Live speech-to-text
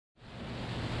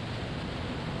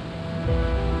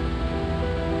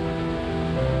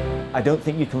I don't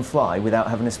think you can fly without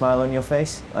having a smile on your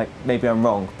face. Like, maybe I'm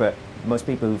wrong, but most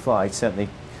people who fly certainly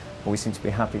always seem to be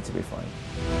happy to be flying.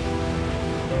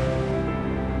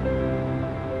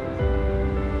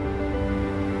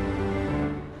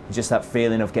 Just that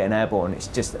feeling of getting airborne,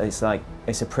 it's like,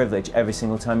 it's a privilege every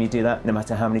single time you do that, no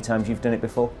matter how many times you've done it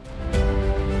before.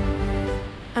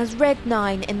 As Red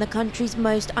 9 in the country's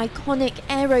most iconic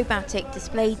aerobatic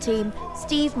display team,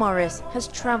 Steve Morris has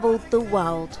travelled the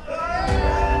world.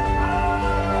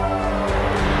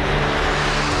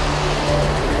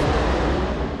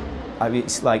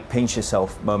 It's like pinch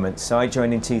yourself moments. So I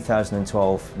joined in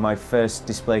 2012. My first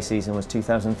display season was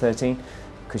 2013,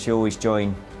 because you always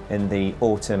join in the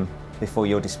autumn before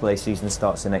your display season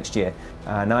starts the next year.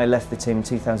 And I left the team in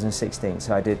 2016,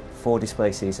 so I did 4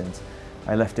 display seasons.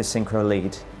 I left as synchro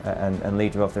lead and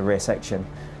leader of the rear section.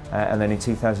 And then in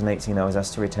 2018 I was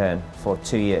asked to return for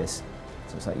 2 years.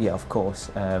 So it's like, yeah, of course,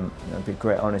 it'd be a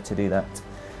great honour to do that.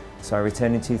 So I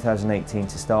returned in 2018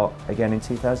 to start again in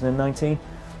 2019.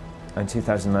 And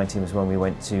 2019 was when we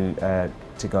went to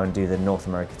go and do the North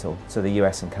America tour, so the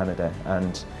US and Canada,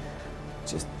 and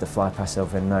just the fly past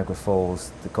over Niagara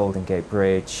Falls, the Golden Gate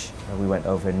Bridge. We went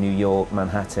over New York,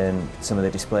 Manhattan, some of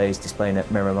the displays, displaying at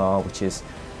Miramar, which is,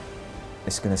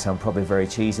 it's going to sound probably very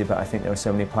cheesy, but I think there were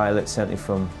so many pilots, certainly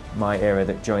from my era,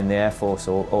 that joined the Air Force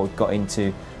or got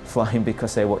into flying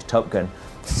because they watched Top Gun.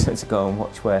 So to go and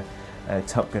watch where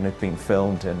Top Gun had been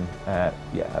filmed, and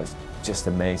yeah, it was just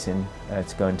amazing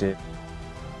to go and do.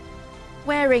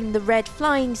 Wearing the red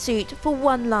flying suit for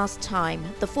one last time,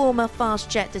 the former fast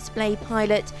jet display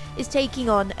pilot is taking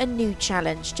on a new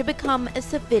challenge to become a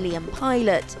civilian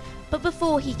pilot. But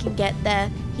before he can get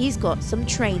there, he's got some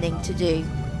training to do.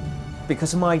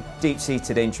 Because of my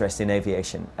deep-seated interest in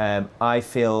aviation, I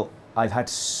feel I've had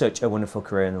such a wonderful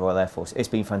career in the Royal Air Force. It's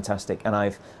been fantastic, and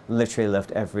I've literally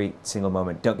loved every single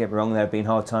moment. Don't get me wrong, there have been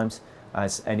hard times,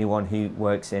 as anyone who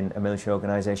works in a military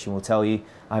organisation will tell you.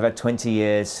 I've had 20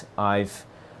 years, I've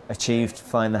achieved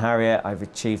flying the Harrier, I've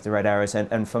achieved the Red Arrows,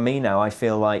 and for me now I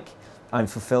feel like I'm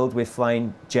fulfilled with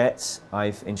flying jets.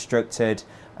 I've instructed,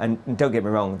 and don't get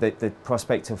me wrong, the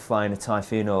prospect of flying a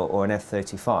Typhoon or an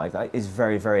F-35 is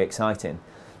very, very exciting.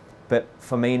 But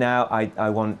for me now, I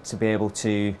want to be able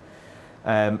to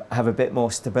have a bit more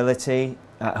stability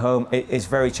at home. It is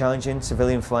very challenging.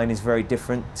 Civilian flying is very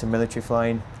different to military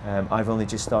flying. I've only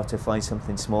just started flying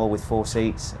something small with 4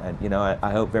 seats, and you know,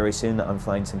 I hope very soon that I'm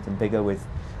flying something bigger with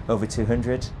over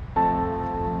 200.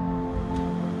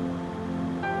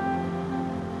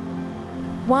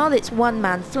 While it's one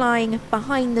man flying,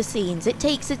 behind the scenes it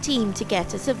takes a team to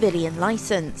get a civilian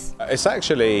licence. It's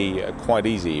actually quite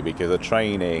easy, because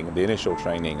the initial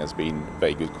training has been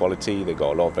very good quality. They've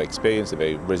got a lot of experience, they're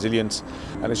very resilient,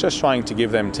 and it's just trying to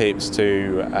give them tips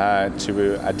to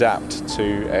adapt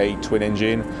to a twin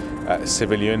engine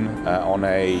civilian on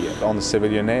the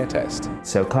civilian air test.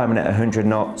 So climbing at 100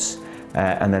 knots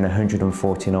and then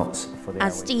 140 knots.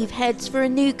 As Steve heads for a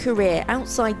new career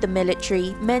outside the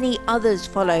military, many others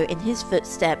follow in his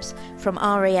footsteps, from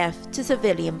RAF to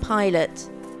civilian pilot.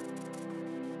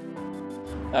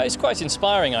 It's quite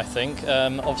inspiring, I think.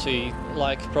 Obviously,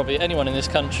 like probably anyone in this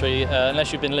country,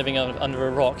 unless you've been living under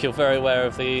a rock, you're very aware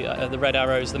of the Red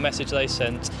Arrows, the message they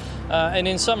sent. And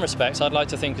in some respects, I'd like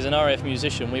to think as an RAF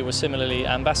musician, we were similarly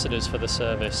ambassadors for the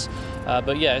service.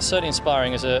 But yeah, it's certainly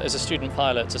inspiring as a student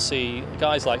pilot to see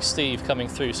guys like Steve coming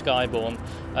through Skyborne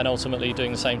and ultimately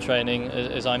doing the same training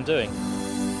as I'm doing.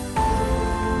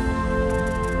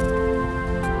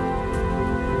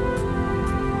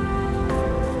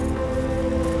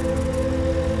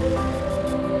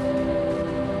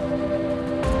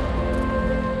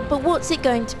 But what's it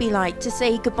going to be like to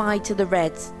say goodbye to the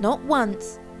Reds, not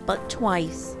once, but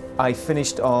twice? I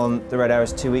finished on the Red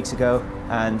Arrows 2 weeks ago,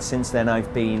 and since then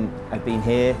I've been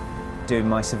here doing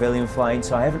my civilian flying,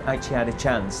 so I haven't actually had a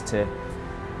chance to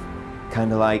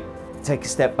kind of like take a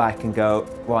step back and go,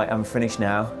 right, I'm finished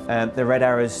now. The Red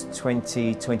Arrows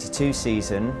 2022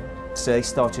 season, so they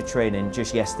started training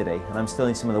just yesterday, and I'm still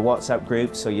in some of the WhatsApp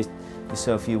groups, so you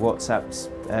saw a few WhatsApps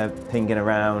pinging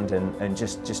around, and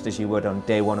just as you would on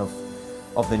day one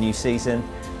of the new season.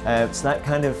 So that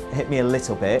kind of hit me a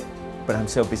little bit, but I'm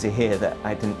so busy here that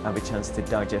I didn't have a chance to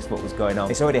digest what was going on.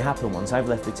 It's already happened once. I've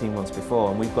left the team once before,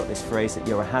 and we've got this phrase that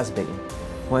you're a has-been.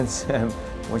 Once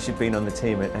you've been on the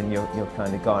team and you're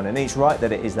kind of gone. And it's right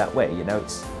that it is that way, you know.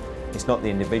 It's not the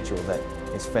individual that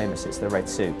is famous, it's the red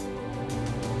suit.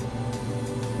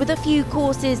 With a few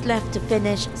courses left to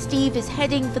finish, Steve is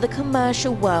heading for the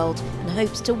commercial world and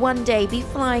hopes to one day be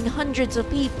flying hundreds of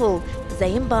people as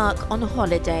they embark on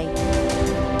holiday.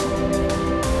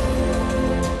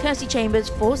 Kirstie Chambers,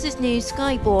 Forces News,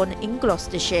 Skyborne in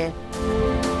Gloucestershire.